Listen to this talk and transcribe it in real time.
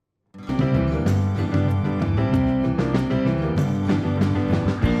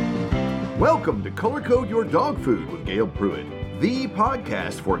Welcome to Color Code Your Dog Food with Gail Pruitt, the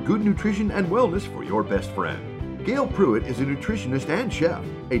podcast for good nutrition and wellness for your best friend. Gail Pruitt is a nutritionist and chef.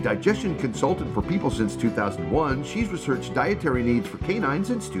 A digestion consultant for people since 2001, she's researched dietary needs for canines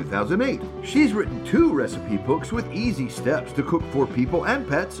since 2008. She's written 2 recipe books with easy steps to cook for people and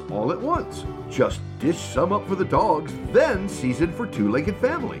pets all at once. Just dish some up for the dogs, then season for 2-legged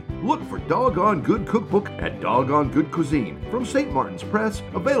family. Look for Doggone Good Cookbook at Doggone Good Cuisine from St. Martin's Press,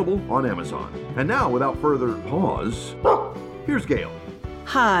 available on Amazon. And now, without further pause, here's Gail.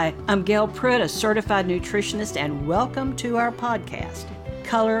 Hi, I'm Gail Pruitt, a certified nutritionist, and welcome to our podcast,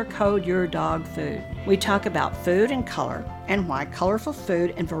 Color Code Your Dog Food. We talk about food and color and why colorful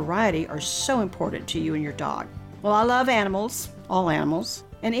food and variety are so important to you and your dog. Well, I love animals, all animals,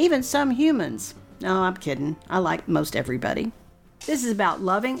 and even some humans. No, I'm kidding. I like most everybody. This is about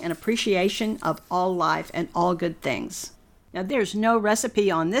loving and appreciation of all life and all good things. Now, there's no recipe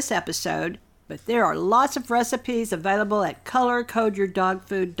on this episode, but there are lots of recipes available at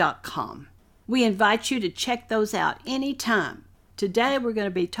colorcodeyourdogfood.com. We invite you to check those out anytime. Today we're going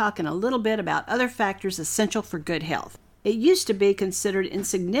to be talking a little bit about other factors essential for good health. It used to be considered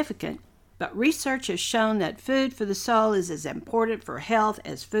insignificant, but research has shown that food for the soul is as important for health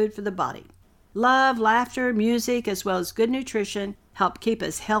as food for the body. Love, laughter, music, as well as good nutrition help keep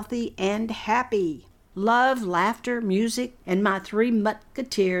us healthy and happy. Love, laughter, music, and my 3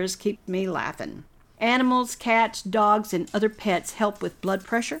 musketeers keep me laughing. Animals, cats, dogs, and other pets help with blood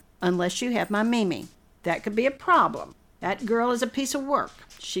pressure, unless you have my Mimi. That could be a problem. That girl is a piece of work.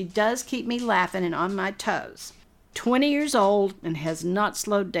 She does keep me laughing and on my toes. 20 years old and has not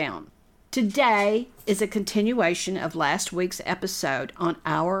slowed down. Today is a continuation of last week's episode on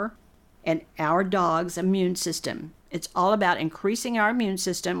our dog's immune system. It's all about increasing our immune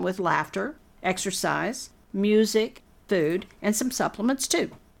system with laughter, exercise, music, food, and some supplements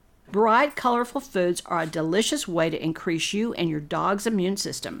too. Bright, colorful foods are a delicious way to increase you and your dog's immune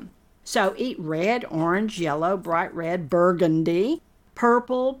system. So eat red, orange, yellow, bright red, burgundy,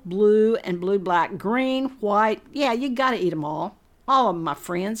 purple, blue, and blue-black, green, white. Yeah, you gotta eat them all. All of them, my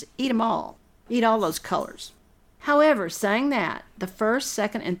friends. Eat them all. Eat all those colors. However, saying that, the first,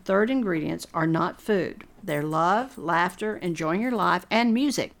 second, and third ingredients are not food. They're love, laughter, enjoying your life, and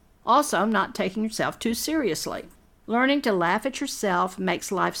music. Also, not taking yourself too seriously. Learning to laugh at yourself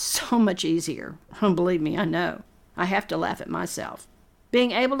makes life so much easier. Believe me, I know. I have to laugh at myself.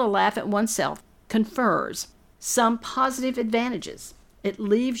 Being able to laugh at oneself confers some positive advantages. It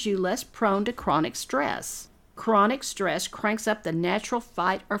leaves you less prone to chronic stress. Chronic stress cranks up the natural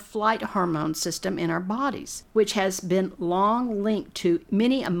fight or flight hormone system in our bodies, which has been long linked to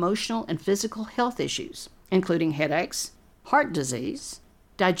many emotional and physical health issues, including headaches, heart disease,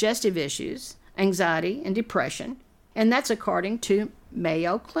 digestive issues, anxiety, and depression, and that's according to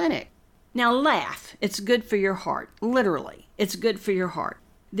Mayo Clinic. Now laugh. It's good for your heart. Literally, it's good for your heart.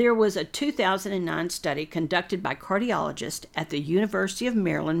 There was a 2009 study conducted by cardiologists at the University of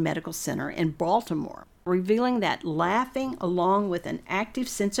Maryland Medical Center in Baltimore, revealing that laughing along with an active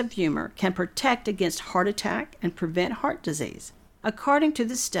sense of humor can protect against heart attack and prevent heart disease. According to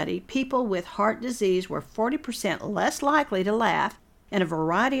the study, people with heart disease were 40% less likely to laugh in a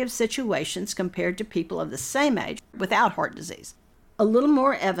variety of situations compared to people of the same age without heart disease. A little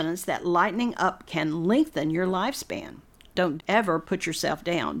more evidence that lightening up can lengthen your lifespan. Don't ever put yourself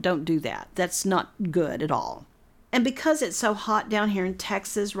down. Don't do that. That's not good at all. And because it's so hot down here in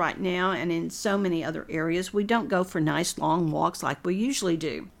Texas right now and in so many other areas, we don't go for nice long walks like we usually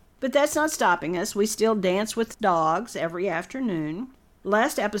do. But that's not stopping us. We still dance with dogs every afternoon.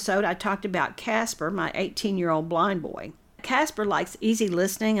 Last episode, I talked about Casper, my 18-year-old blind boy. Casper likes easy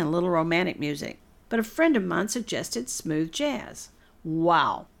listening and a little romantic music, but a friend of mine suggested smooth jazz.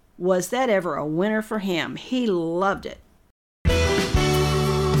 Wow, was that ever a winner for him? He loved it.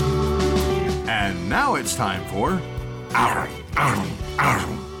 And now it's time for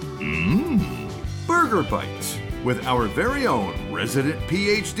Burger Bites with our very own resident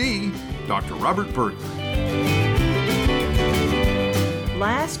PhD, Dr. Robert Berger.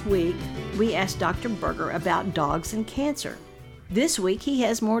 Last week, we asked Dr. Berger about dogs and cancer. This week, he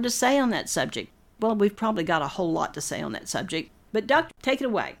has more to say on that subject. Well, we've probably got a whole lot to say on that subject. But Doctor, take it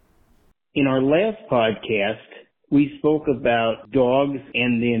away. In our last podcast, we spoke about dogs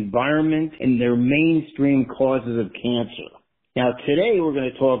and the environment and their mainstream causes of cancer. Now, today we're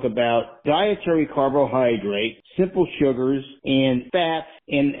going to talk about dietary carbohydrate, simple sugars, and fats,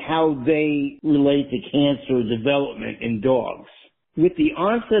 and how they relate to cancer development in dogs. With the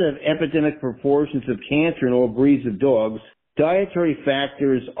onset of epidemic proportions of cancer in all breeds of dogs, dietary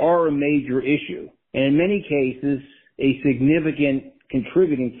factors are a major issue, and in many cases, a significant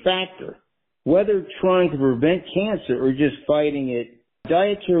contributing factor. Whether trying to prevent cancer or just fighting it,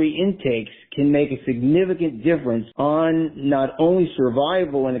 dietary intakes can make a significant difference on not only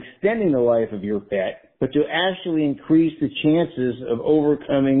survival and extending the life of your pet, but to actually increase the chances of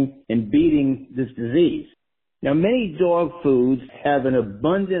overcoming and beating this disease. Now, many dog foods have an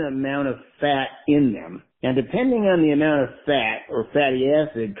abundant amount of fat in them. And depending on the amount of fat or fatty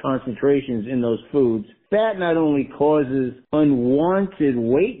acid concentrations in those foods, fat not only causes unwanted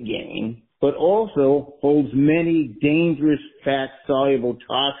weight gain, but also holds many dangerous fat-soluble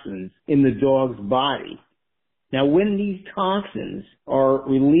toxins in the dog's body. Now, when these toxins are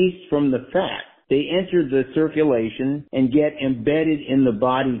released from the fat, they enter the circulation and get embedded in the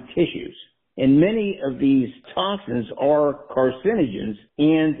body tissues. And many of these toxins are carcinogens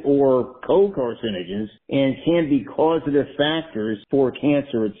and or co-carcinogens and can be causative factors for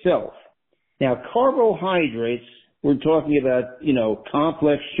cancer itself. Now, carbohydrates, we're talking about,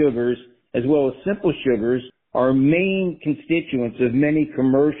 complex sugars as well as simple sugars, are main constituents of many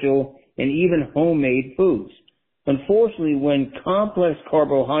commercial and even homemade foods. Unfortunately, when complex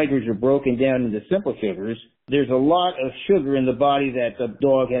carbohydrates are broken down into simple sugars, there's a lot of sugar in the body that the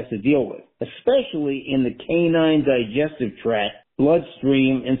dog has to deal with, especially in the canine digestive tract,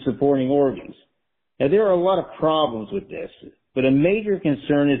 bloodstream, and supporting organs. Now, there are a lot of problems with this, but a major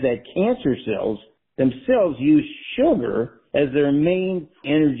concern is that cancer cells themselves use sugar as their main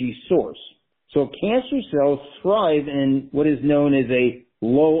energy source. So cancer cells thrive in what is known as a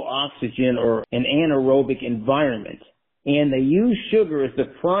low oxygen or an anaerobic environment, and they use sugar as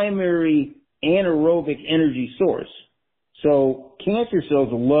the primary anaerobic energy source. So cancer cells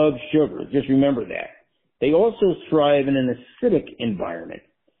love sugar, just remember that. They also thrive in an acidic environment.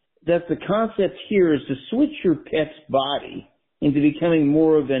 That's the concept here is to switch your pet's body into becoming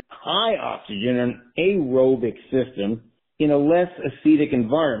more of an high oxygen, an aerobic system in a less acidic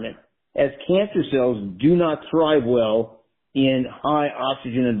environment, as cancer cells do not thrive well in high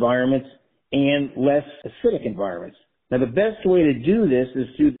oxygen environments and less acidic environments. Now, the best way to do this is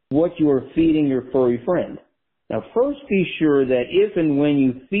to what you are feeding your furry friend. Now, first be sure that if and when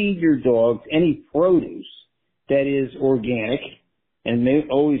you feed your dogs any produce that is organic, and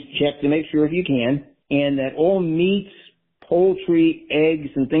always check to make sure if you can, and that all meats, poultry,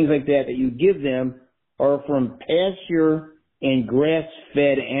 eggs, and things like that that you give them are from pasture and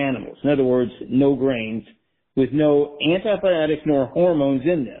grass-fed animals. In other words, no grains, with no antibiotics nor hormones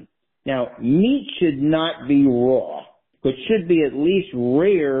in them. Now, meat should not be raw, but should be at least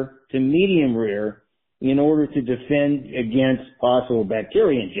rare to medium rare in order to defend against possible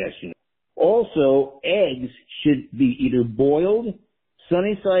bacteria ingestion. Also, eggs should be either boiled,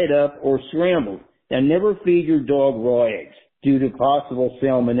 sunny side up, or scrambled. Now, never feed your dog raw eggs due to possible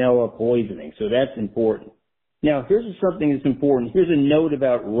salmonella poisoning, so that's important. Now, here's something that's important. Here's a note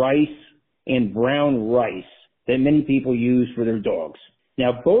about rice and brown rice that many people use for their dogs.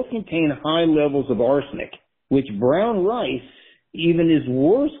 Now, both contain high levels of arsenic, which brown rice even is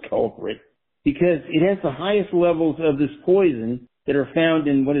worse culprit because it has the highest levels of this poison that are found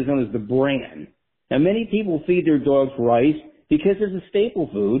in what is known as the bran. Now, many people feed their dogs rice because it's a staple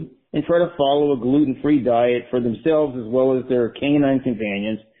food and try to follow a gluten-free diet for themselves as well as their canine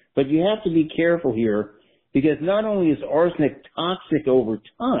companions. But you have to be careful here because not only is arsenic toxic over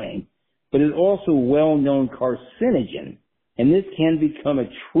time, but it's also a well-known carcinogen. And this can become a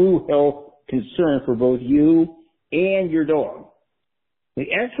true health concern for both you and your dog.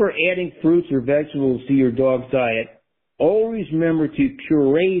 As for adding fruits or vegetables to your dog's diet, always remember to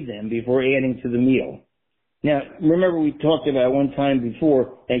puree them before adding to the meal. Now, remember we talked about one time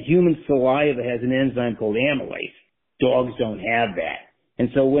before that human saliva has an enzyme called amylase. Dogs don't have that. And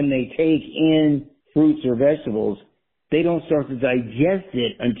so when they take in fruits or vegetables, they don't start to digest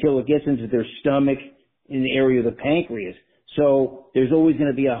it until it gets into their stomach in the area of the pancreas. So there's always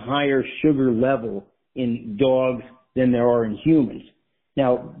going to be a higher sugar level in dogs than there are in humans.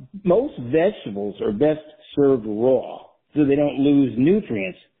 Now, most vegetables are best served raw so they don't lose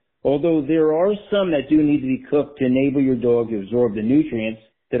nutrients, although there are some that do need to be cooked to enable your dog to absorb the nutrients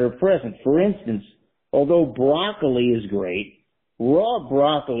that are present. For instance, although broccoli is great, raw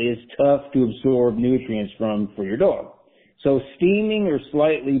broccoli is tough to absorb nutrients from for your dog. So steaming or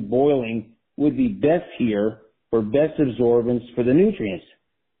slightly boiling would be best here for best absorbance for the nutrients.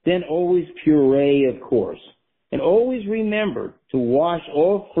 Then always puree, of course. And always remember to wash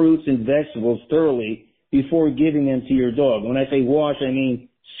all fruits and vegetables thoroughly before giving them to your dog. When I say wash, I mean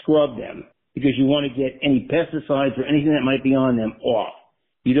scrub them, because you want to get any pesticides or anything that might be on them off.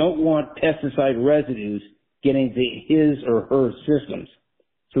 You don't want pesticide residues getting to his or her systems.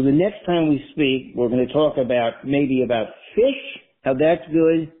 So the next time we speak, we're going to talk about maybe about fish, how that's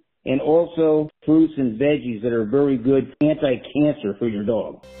good, and also fruits and veggies that are very good anti-cancer for your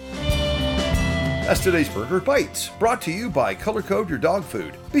dog. That's today's Burger Bites, brought to you by Color Code Your Dog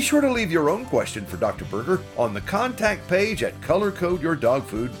Food. Be sure to leave your own question for Dr. Berger on the contact page at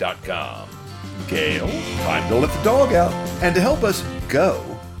colorcodeyourdogfood.com. Gail, time to let the dog out. And to help us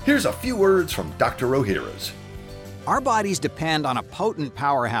go, here's a few words from Dr. O'Hara's. Our bodies depend on a potent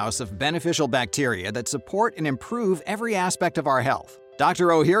powerhouse of beneficial bacteria that support and improve every aspect of our health.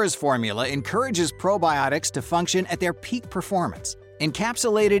 Dr. O'Hara's formula encourages probiotics to function at their peak performance.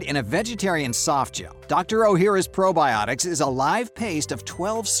 Encapsulated in a vegetarian soft gel, Dr. O'Hara's Probiotics is a live paste of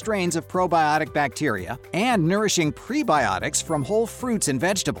 12 strains of probiotic bacteria and nourishing prebiotics from whole fruits and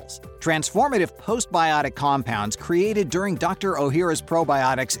vegetables. Transformative postbiotic compounds created during Dr. O'Hara's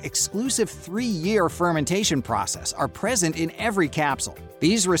Probiotics' exclusive 3-year fermentation process are present in every capsule.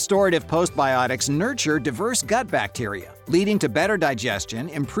 These restorative postbiotics nurture diverse gut bacteria, leading to better digestion,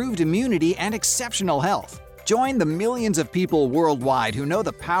 improved immunity, and exceptional health. Join the millions of people worldwide who know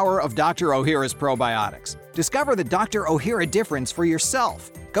the power of Dr. O'Hara's probiotics. Discover the Dr. O'Hara difference for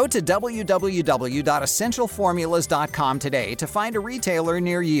yourself. Go to www.essentialformulas.com today to find a retailer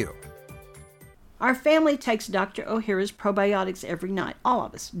near you. Our family takes Dr. O'Hara's probiotics every night, all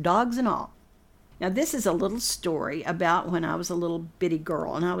of us, dogs and all. Now, this is a little story about when I was a little bitty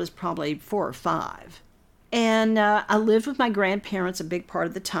girl, and I was probably 4 or 5. And I lived with my grandparents a big part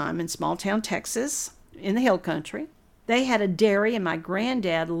of the time in small town Texas, in the hill country. They had a dairy, and my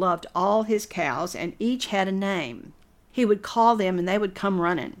granddad loved all his cows, and each had a name. He would call them, and they would come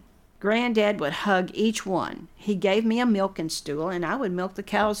running. Granddad would hug each one. He gave me a milking stool, and I would milk the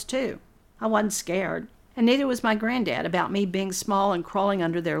cows too. I wasn't scared, and neither was my granddad about me being small and crawling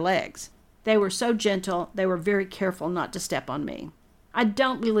under their legs. They were so gentle, they were very careful not to step on me. I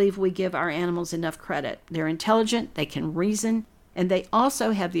don't believe we give our animals enough credit. They're intelligent, they can reason, and they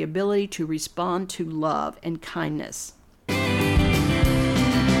also have the ability to respond to love and kindness.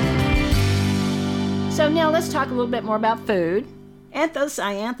 So now let's talk a little bit more about food.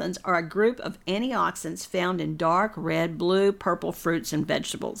 Anthocyanins are a group of antioxidants found in dark red, blue, purple fruits and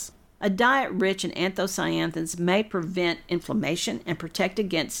vegetables. A diet rich in anthocyanins may prevent inflammation and protect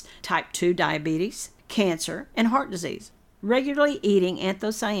against type 2 diabetes, cancer, and heart disease. Regularly eating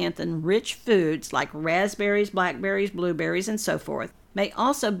anthocyanin-rich foods like raspberries, blackberries, blueberries, and so forth may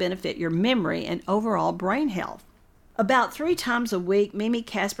also benefit your memory and overall brain health. About 3 times a week, Mimi,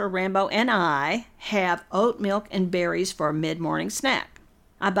 Casper, Rambo, and I have oat milk and berries for a mid-morning snack.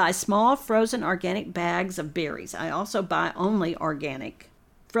 I buy small frozen organic bags of berries. I also buy only organic.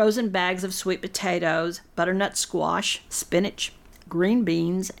 Frozen bags of sweet potatoes, butternut squash, spinach, green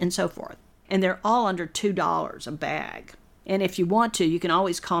beans, and so forth. And they're all under $2 a bag. And if you want to, you can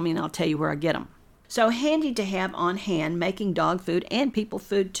always call me and I'll tell you where I get them. So handy to have on hand, making dog food and people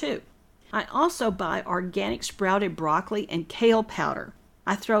food too. I also buy organic sprouted broccoli and kale powder.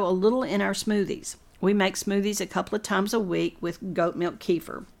 I throw a little in our smoothies. We make smoothies a couple of times a week with goat milk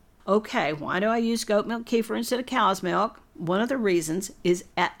kefir. Okay, why do I use goat milk kefir instead of cow's milk? One of the reasons is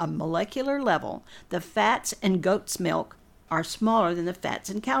at a molecular level, the fats in goat's milk are smaller than the fats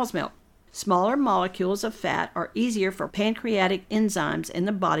in cow's milk. Smaller molecules of fat are easier for pancreatic enzymes in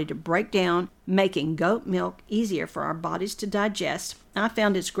the body to break down, making goat milk easier for our bodies to digest. I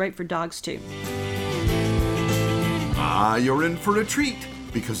found it's great for dogs too. You're in for a treat,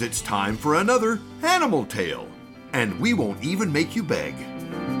 because it's time for another Animal Tale. And we won't even make you beg.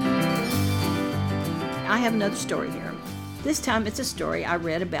 I have another story here. This time it's a story I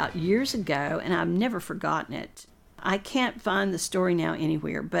read about years ago, and I've never forgotten it. I can't find the story now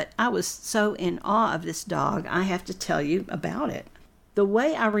anywhere, but I was so in awe of this dog, I have to tell you about it. The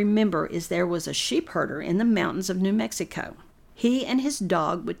way I remember is there was a sheep herder in the mountains of New Mexico. He and his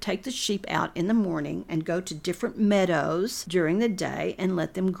dog would take the sheep out in the morning and go to different meadows during the day and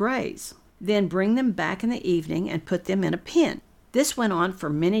let them graze, then bring them back in the evening and put them in a pen. This went on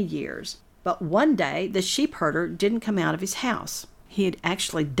for many years, but one day the sheep herder didn't come out of his house. He had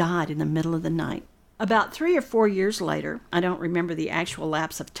actually died in the middle of the night. About 3 or 4 years later, I don't remember the actual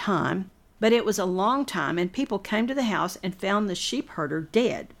lapse of time, but it was a long time, and people came to the house and found the sheep herder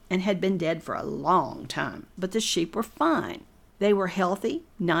dead, and had been dead for a long time. But the sheep were fine. They were healthy,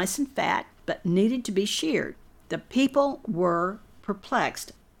 nice and fat, but needed to be sheared. The people were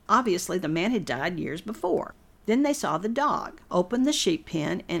perplexed. Obviously, the man had died years before. Then they saw the dog, opened the sheep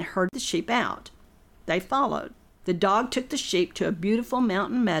pen, and herd the sheep out. They followed. The dog took the sheep to a beautiful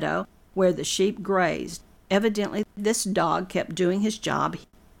mountain meadow where the sheep grazed. Evidently, this dog kept doing his job.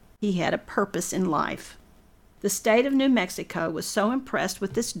 He had a purpose in life. The state of New Mexico was so impressed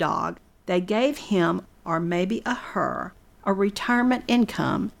with this dog, they gave him, or maybe a her, a retirement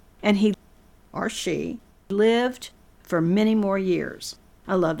income and he or she lived for many more years.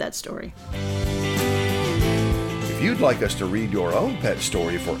 I love that story. If you'd like us to read your own pet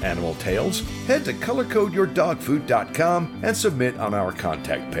story for Animal Tales, head to colorcodeyourdogfood.com and submit on our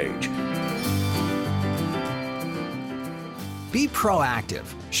contact page. Be proactive.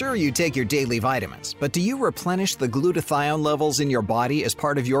 Sure, you take your daily vitamins, but do you replenish the glutathione levels in your body as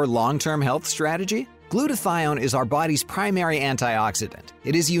part of your long-term health strategy? Glutathione is our body's primary antioxidant.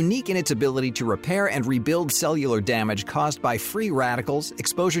 It is unique in its ability to repair and rebuild cellular damage caused by free radicals,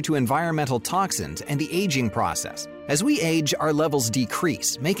 exposure to environmental toxins, and the aging process. As we age, our levels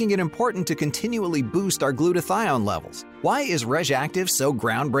decrease, making it important to continually boost our glutathione levels. Why is RegActive so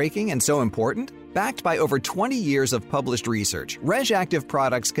groundbreaking and so important? Backed by over 20 years of published research, RegActive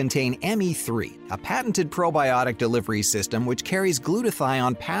products contain ME3, a patented probiotic delivery system which carries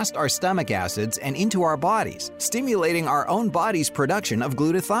glutathione past our stomach acids and into our bodies, stimulating our own body's production of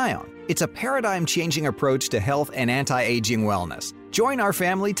glutathione. It's a paradigm-changing approach to health and anti-aging wellness. Join our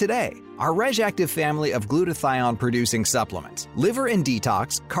family today. Our RegActive family of glutathione-producing supplements, liver and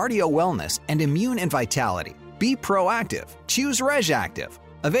detox, cardio wellness, and immune and vitality. Be proactive. Choose RegActive.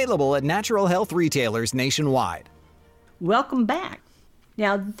 Available at natural health retailers nationwide. Welcome back.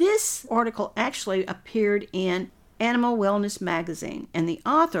 Now, this article actually appeared in Animal Wellness magazine, and the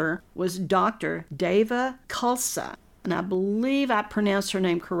author was Dr. Deva Kulsa, and I believe I pronounced her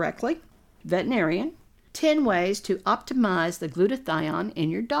name correctly, veterinarian. 10 ways to optimize the glutathione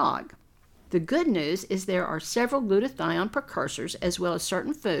in your dog. The good news is there are several glutathione precursors as well as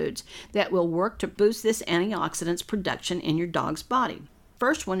certain foods that will work to boost this antioxidant's production in your dog's body.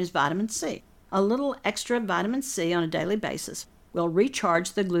 First one is vitamin C. A little extra vitamin C on a daily basis will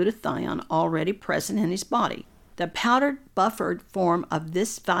recharge the glutathione already present in his body. The powdered buffered form of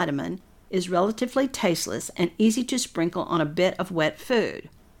this vitamin is relatively tasteless and easy to sprinkle on a bit of wet food.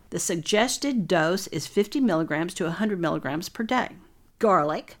 The suggested dose is 50 milligrams to 100 milligrams per day.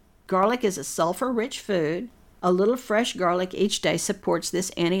 Garlic. Garlic is a sulfur-rich food. A little fresh garlic each day supports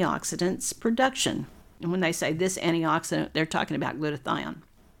this antioxidant's production. And when they say this antioxidant, they're talking about glutathione.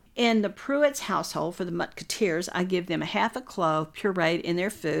 In the Pruitt's household, for the Musketeers, I give them a half a clove pureed in their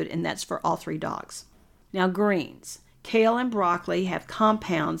food, and that's for all 3 dogs. Now, greens. Kale and broccoli have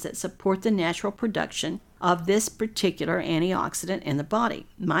compounds that support the natural production of this particular antioxidant in the body.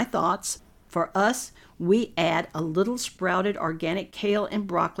 My thoughts, for us, we add a little sprouted organic kale and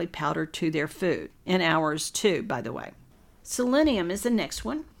broccoli powder to their food, and ours too, by the way. Selenium is the next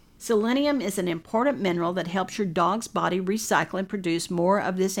one. Selenium is an important mineral that helps your dog's body recycle and produce more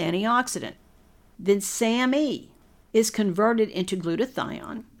of this antioxidant. Then SAMe is converted into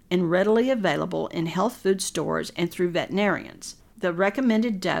glutathione and readily available in health food stores and through veterinarians. The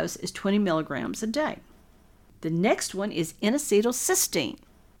recommended dose is 20 milligrams a day. The next one is N-acetylcysteine.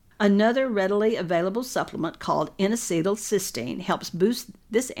 Another readily available supplement called N-acetylcysteine helps boost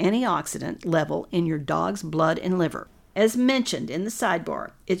this antioxidant level in your dog's blood and liver. As mentioned in the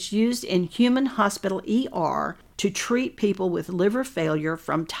sidebar, it's used in human hospital ER to treat people with liver failure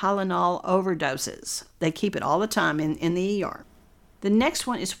from Tylenol overdoses. They keep it all the time in the ER. The next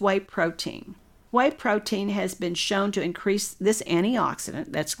one is whey protein. Whey protein has been shown to increase this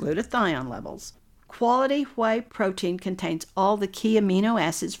antioxidant, that's glutathione levels. Quality whey protein contains all the key amino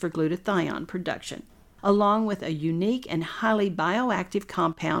acids for glutathione production, along with a unique and highly bioactive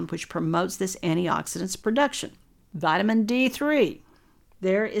compound which promotes this antioxidant's production. Vitamin D3.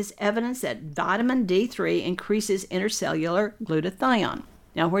 There is evidence that vitamin D3 increases intercellular glutathione.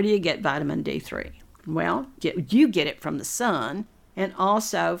 Now, where do you get vitamin D3? Well, you get it from the sun and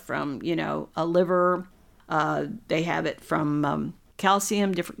also from, a liver. They have it from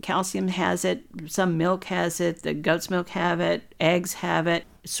calcium. Different calcium has it. Some milk has it. The goat's milk have it. Eggs have it.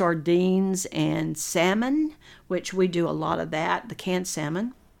 Sardines and salmon, which we do a lot of that, the canned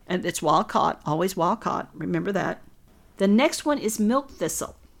salmon. And it's wild caught, always wild caught. Remember that. The next one is milk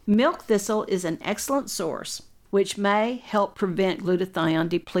thistle. Milk thistle is an excellent source, which may help prevent glutathione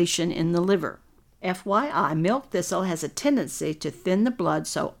depletion in the liver. FYI, milk thistle has a tendency to thin the blood,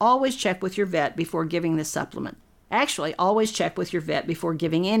 so always check with your vet before giving this supplement. Actually, always check with your vet before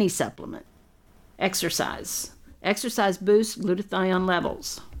giving any supplement. Exercise. Exercise boosts glutathione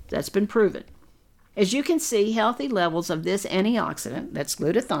levels. That's been proven. As you can see, healthy levels of this antioxidant, that's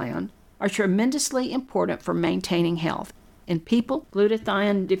glutathione, are tremendously important for maintaining health. In people,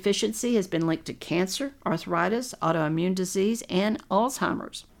 glutathione deficiency has been linked to cancer, arthritis, autoimmune disease, and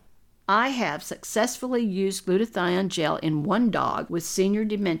Alzheimer's. I have successfully used glutathione gel in one dog with senior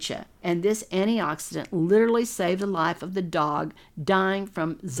dementia, and this antioxidant literally saved the life of the dog dying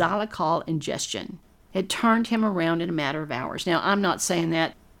from xylitol ingestion. It turned him around in a matter of hours. Now, I'm not saying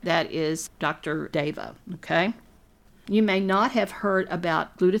that That is Dr. Deva, okay? You may not have heard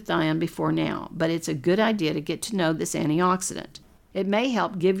about glutathion before now, but it's a good idea to get to know this antioxidant. It may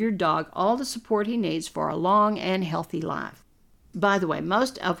help give your dog all the support he needs for a long and healthy life. By the way,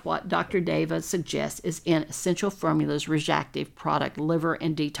 most of what Dr. Deva suggests is in Essential Formula's Reactive product, Liver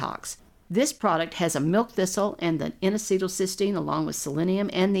and Detox. This product has a milk thistle and the N-acetylcysteine along with selenium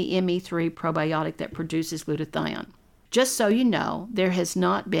and the ME3 probiotic that produces glutathione. Just so you know, there has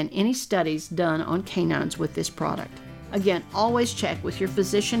not been any studies done on canines with this product. Again, always check with your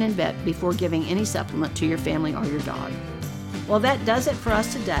physician and vet before giving any supplement to your family or your dog. Well, that does it for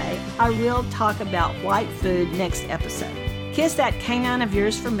us today. I will talk about white food next episode. Kiss that canine of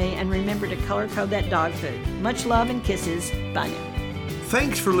yours for me and remember to color code that dog food. Much love and kisses. Bye now.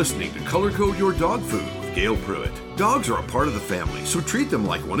 Thanks for listening to Color Code Your Dog Food with Gail Pruitt. Dogs are a part of the family, so treat them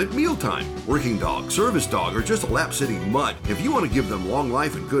like one at mealtime. Working dog, service dog, or just a lap-sitting mutt, if you want to give them long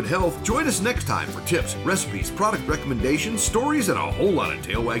life and good health, join us next time for tips, recipes, product recommendations, stories, and a whole lot of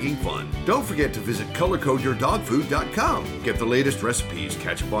tail-wagging fun. Don't forget to visit colorcodeyourdogfood.com. Get the latest recipes,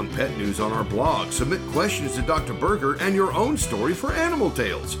 catch up on pet news on our blog, submit questions to Dr. Berger, and your own story for Animal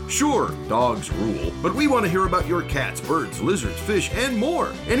Tales. Sure, dogs rule, but we want to hear about your cats, birds, lizards, fish, and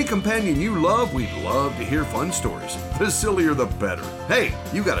more. Any companion you love, we'd love to hear fun stories. The sillier the better. Hey,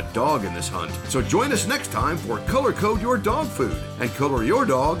 you got a dog in this hunt, so join us next time for Color Code Your Dog Food and color your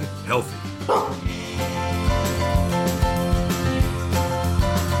dog healthy.